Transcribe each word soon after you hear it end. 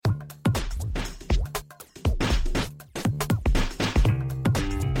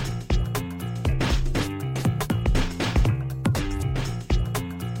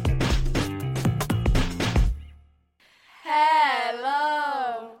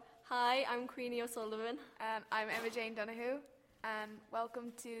I'm Queenie O'Sullivan. I'm Emma Jane Donahue, and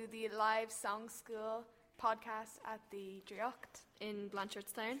welcome to the live Songschool podcast at the Draíocht In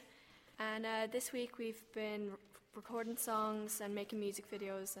Blanchardstown. And this week we've been recording songs and making music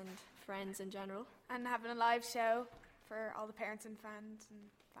videos and friends in general. and having a live show for all the parents and friends and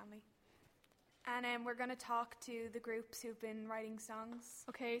family. And we're going to talk to the groups who've been writing songs.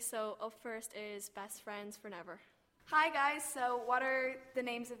 Okay, so up first is Best Friends for Never. Hi guys, so what are the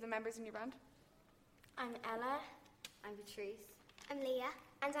names of the members in your band? I'm Ella. I'm Patrice. I'm Leah.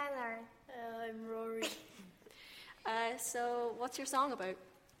 And I'm Lauren. I'm Rory. So what's your song about?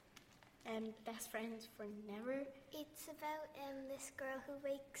 Best Friends for Never. It's about this girl who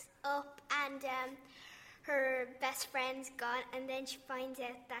wakes up and her best friend's gone, and then she finds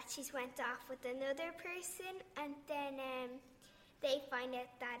out that she's went off with another person, and then they find out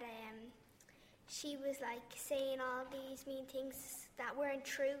that she was like saying all these mean things that weren't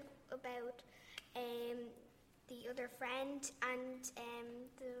true about the other friend, and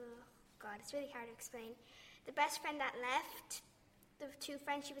it's really hard to explain. The best friend that left, the two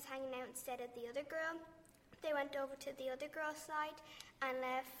friends she was hanging out instead of the other girl, they went over to the other girl's side and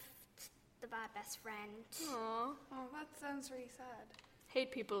left the bad best friend. Aww, Oh, that sounds really sad.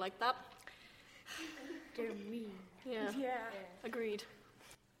 hate people like that. They're mean. Yeah, agreed.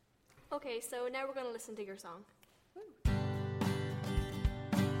 Okay, so now we're going to listen to your song.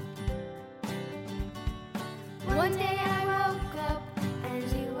 One day I woke up and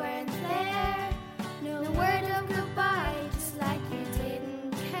you weren't there. No word of goodbye, just like you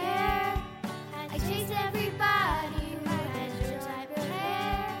didn't care. I chased everybody who had your type of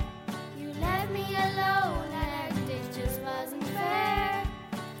hair. You left me alone and it just wasn't fair.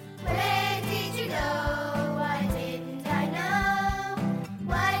 Where did you go? Why didn't I know?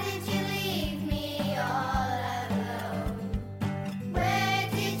 Why did you leave me all alone? Where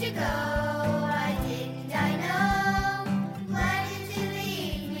did you go? Why didn't I know? Why did you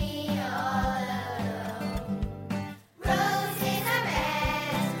leave me all alone? Roses are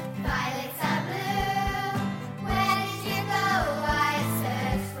red, violets are blue. Where did you go? I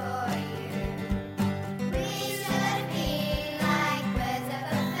searched for you. We should have been like birds of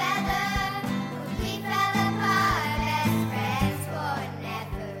a feather. We fell apart as friends for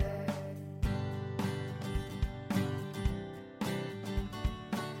never.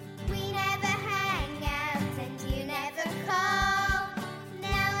 We never hang out and you never call.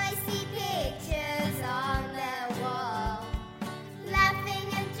 Now I see pictures on the wall, laughing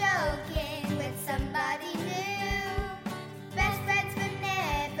and joking with somebody new. Best friends for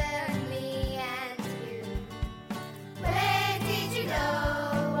never, me and you. Where did you go?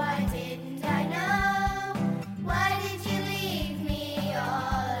 Why didn't I know? Why did you leave me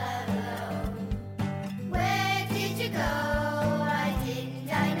all alone? Where did you go? Why didn't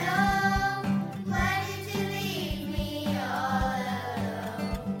I know? Why did you leave me all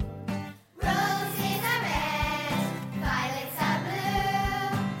alone? Roses are red, violets are blue.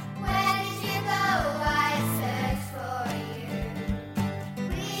 Where did you go? I searched for you.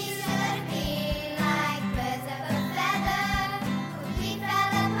 We should have been like birds of a feather. We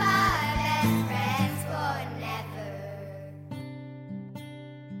fell apart as friends for never.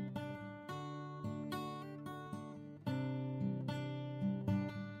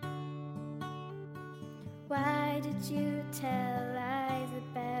 Why did you tell lies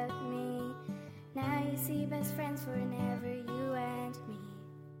about me? Now you see best friends for never, you and me.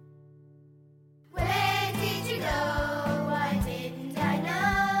 Where did you go? Why didn't I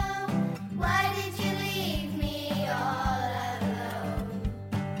know? Why did you leave me all alone?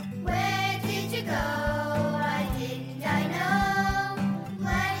 Where did you go? Why didn't I know?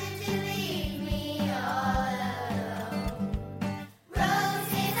 Why did you leave me all alone?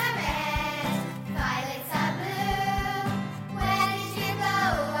 Roses are red, violets are blue. Where did you go?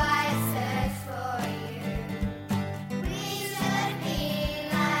 I searched for you. We should have been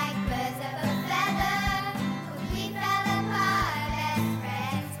like birds of a feather. We fell apart as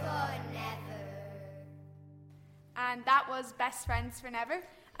friends for never. And that was Best Friends for Never.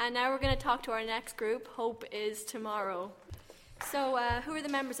 And now we're going to talk to our next group, Hope is Tomorrow. So who are the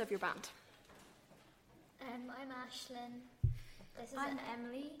members of your band? I'm Ashlyn. This is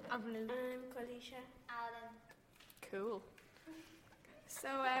Emily. I'm Lou. Kalisha. Alan. Cool. So,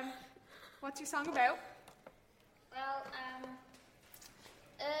 what's your song about? Well,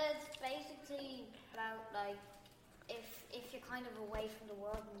 it's basically about like if you're kind of away from the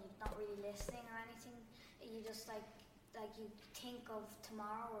world and you're not really listening or anything, you just like you think of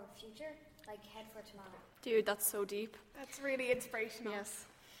tomorrow or future, like head for tomorrow. Dude, that's so deep. That's really inspirational. Yes.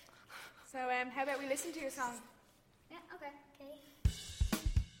 So, how about we listen to your song? Yeah. Okay. Okay.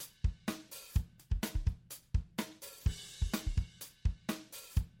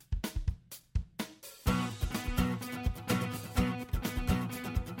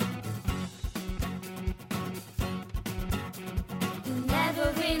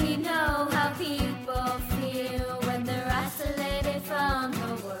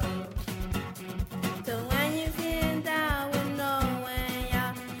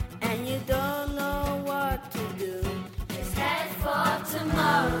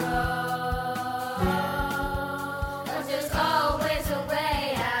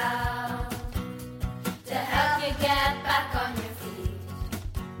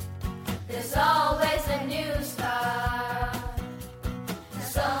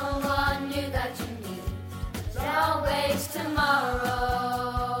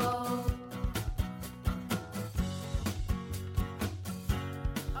 tomorrow.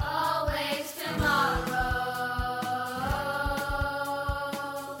 Always tomorrow.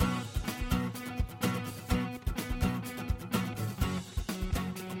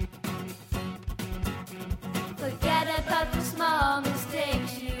 Forget about the small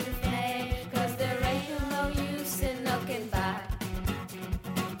mistakes you've made, 'cause there ain't no use in looking back.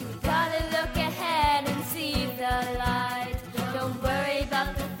 You gotta look ahead and see the light. Don't worry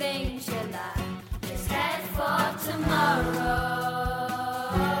about the things you lack. Just head for tomorrow.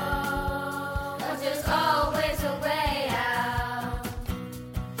 'Cause there's always a way out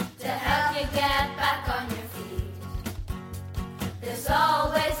to help you get back on your feet. There's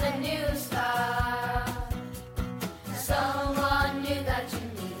always a new start. Someone new that you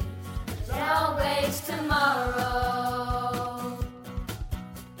need. There's always tomorrow.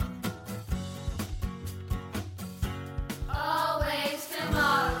 Always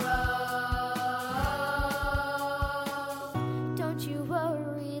tomorrow. Don't you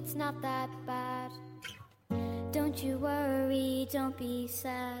worry, it's not that bad. Don't you worry, don't be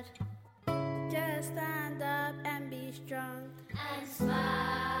sad. Just stand up and be strong. And smile.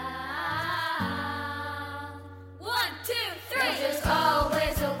 1, 2, 3. There's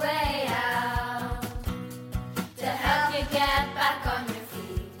always a way out to help you get back on your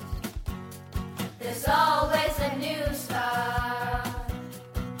feet. There's always a new start.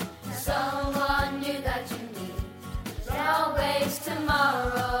 Someone new that you need. There's always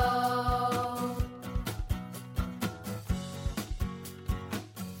tomorrow.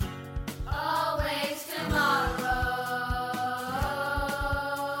 Always tomorrow.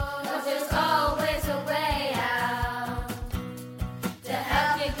 'Cause there's always a way out to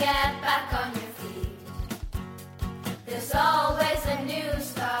help you get back on your feet. There's always a new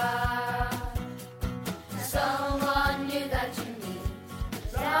start. Someone new that you need.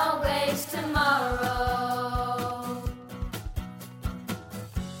 There's always tomorrow.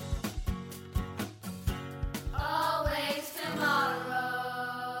 Always tomorrow.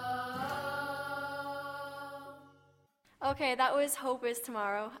 Okay, that was Hope is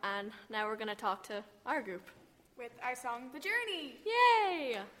Tomorrow, and now we're going to talk to our group. With our song, The Journey.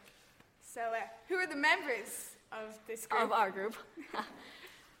 Yay! So, who are the members of this group? Of our group.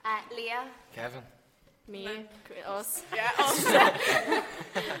 Leah. Kevin. Me, us. Yeah.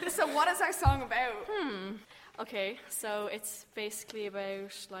 So, what is our song about? Okay, so it's basically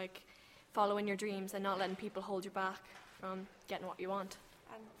about like following your dreams and not letting people hold you back from getting what you want.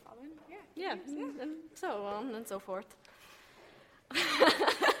 And following? Yeah. Yeah, dreams, and so on and so forth.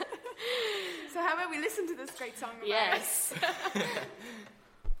 So, how about we listen to this great song? Of Yes.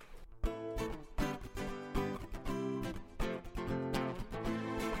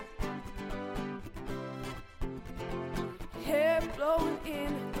 Hair blowing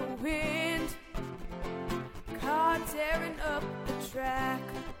in the wind, car tearing up the track.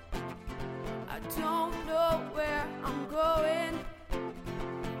 I don't know where I'm going,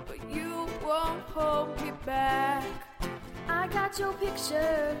 but you won't hold me back. I got your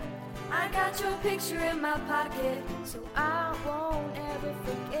picture, I got your picture in my pocket, so I won't ever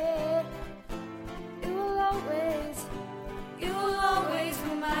forget. You will always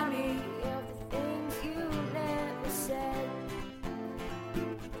remind me of the things you never said.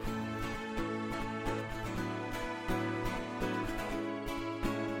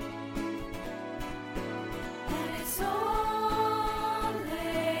 And it's all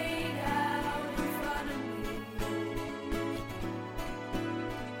laid out in front of me,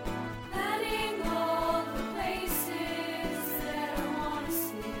 planning all the places that I want to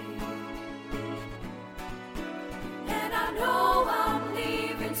see. And I know I'm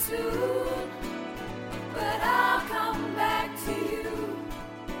leaving soon, but I'll come back to you.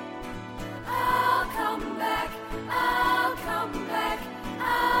 I'll come back, I'll come back,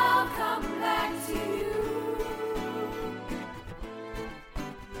 I'll come back to you.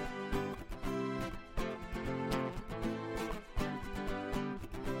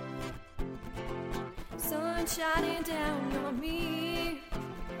 Sun shining down on me,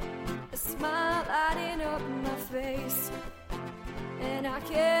 a smile lighting up my face, and I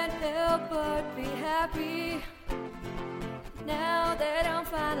can't help but be happy now that I'm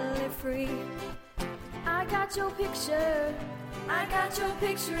finally free. I got your picture, I got your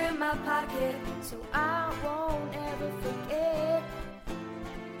picture in my pocket, so I won't ever forget.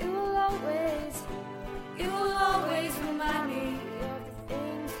 You will always remind me of the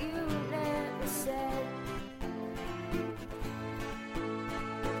things you never said.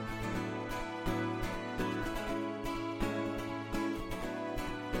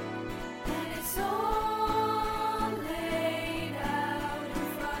 And it's all laid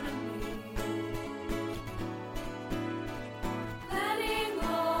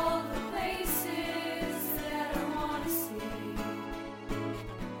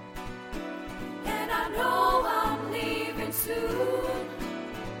soon,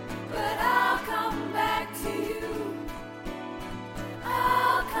 but I'll come back to you.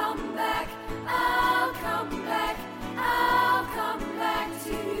 I'll come back, I'll come back, I'll come back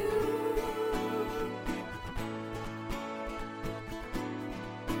to you.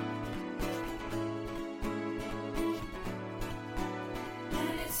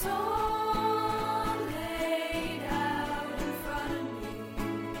 And it's all laid out in front of me,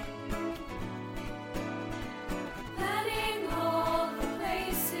 planning all the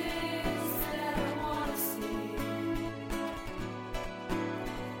places that I want to see.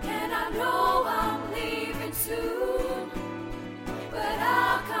 And I know I'm leaving soon, but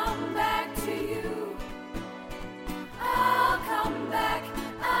I'll come back to you. I'll come back,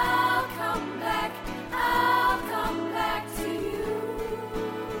 I'll come back, I'll come back to you.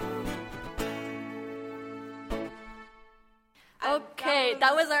 Okay,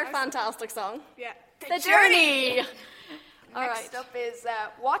 that was our fantastic song. Yeah. The Journey! All Next right. up is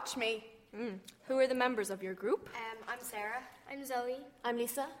Watch Me. Who are the members of your group? I'm Sarah. I'm Zoe. I'm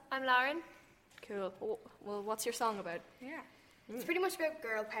Lisa. I'm Lauren. Cool. Well, what's your song about? Yeah. It's pretty much about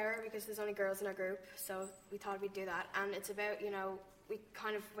girl power because there's only girls in our group, so we thought we'd do that. And it's about, we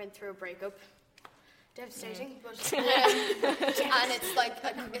kind of went through a breakup. Devastating, but and it's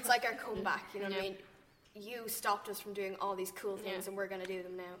like our comeback, you know what I mean? You stopped us from doing all these cool things and we're going to do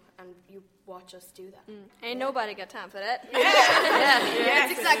them now, and you watch us do that. Ain't nobody got time for that.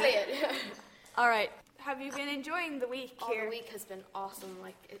 That's exactly it. All right. Have you been enjoying the week All here? the week has been awesome.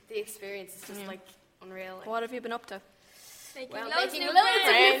 The experience is just unreal. What have you been up to? Making loads loads of of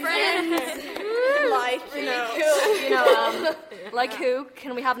new friends. Like, Like who?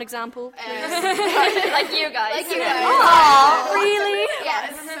 Can we have an example? Like you guys. Like you guys. Aw, really?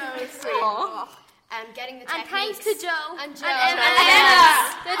 Yes. So sweet. And getting the And techniques. thanks to Joe. And Joe. And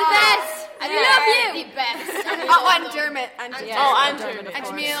Emma. They're the best. And We love you. The best. and Dermot. And Dermot, of and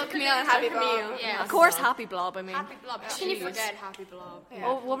course. Camille and Happy Blob. Yeah. Of course, Happy Blob, I mean. Happy Blob. Can you forget Happy Blob?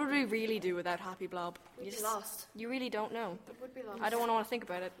 Oh, what would we really do without Happy Blob? We'd be lost. You really don't know. It would be lost. I don't want to think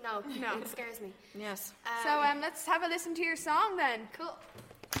about it. No, it scares me. Yes. So let's have a listen to your song then. Cool.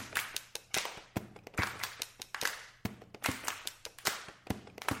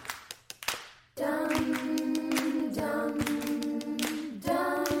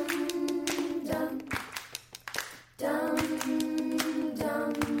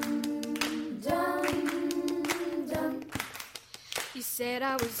 You said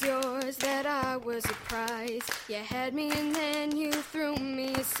I was yours, that I was a prize. You had me and then you threw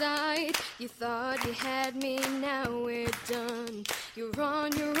me aside. You thought you had me, now we're done. You're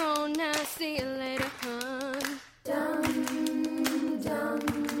on your own now, see you later, hun.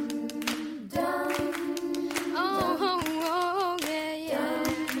 Oh, oh, oh, yeah, yeah.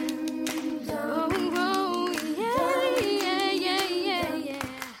 Oh, oh, yeah, yeah, yeah, yeah, yeah.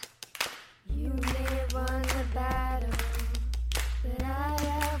 You may have won the battle, but I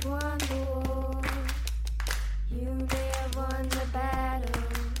have won the war. You may have won the battle,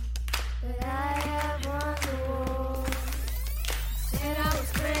 but I have won the war. Said I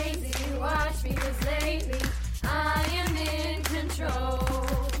was crazy, watch me, 'cause lately I am in control.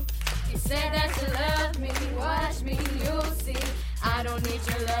 You said that you love me, watch me, you'll see. I don't need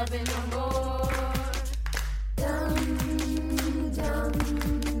your loving no more. Dum, dum,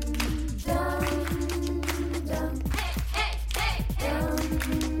 dum, dum. Hey, hey, hey, hey. Dum,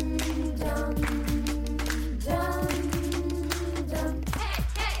 dum, dum. Hey,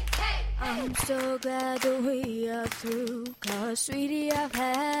 hey, hey. I'm so glad that we are through, 'cause sweetie, I've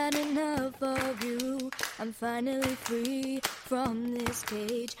had enough of you. I'm finally free from this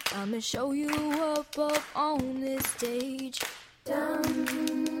cage. I'ma show you up on this stage. Dum,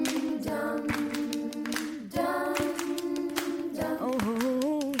 dum, dum, dum. Oh, oh,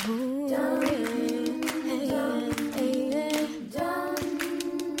 oh, dum, yeah, yeah, yeah. Dum,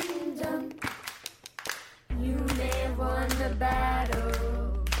 dum. You may have won the battle,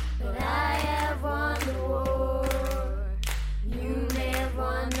 but I have won the war. You may have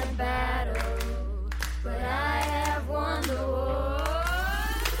won the battle, but I have won the war.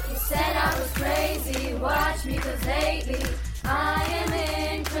 You said I was crazy, watch me, 'cause lately I am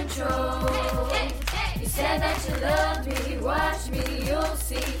in control. You said that you love me, watch me, you'll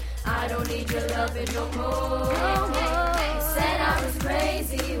see. I don't need your loving no more. You said I was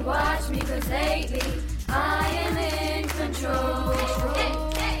crazy, watch me, 'cause lately I am in control.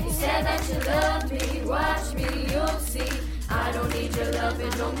 You said that you love me, watch me, you'll see. I don't need your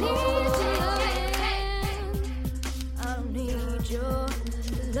loving no more. I don't need your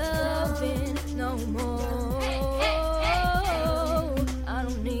loving no more. I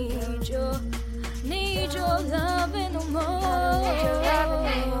don't need your loving no more.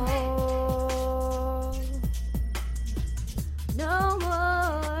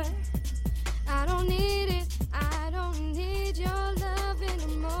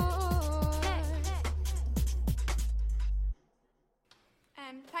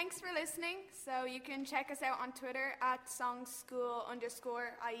 thanks for listening. So you can check us out on Twitter at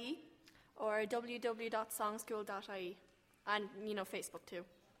songschool_IE. Or www.songschool.ie. And, Facebook too,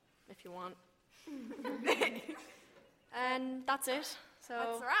 if you want. And that's it. So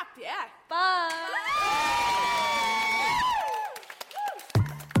That's a wrap, yeah. bye!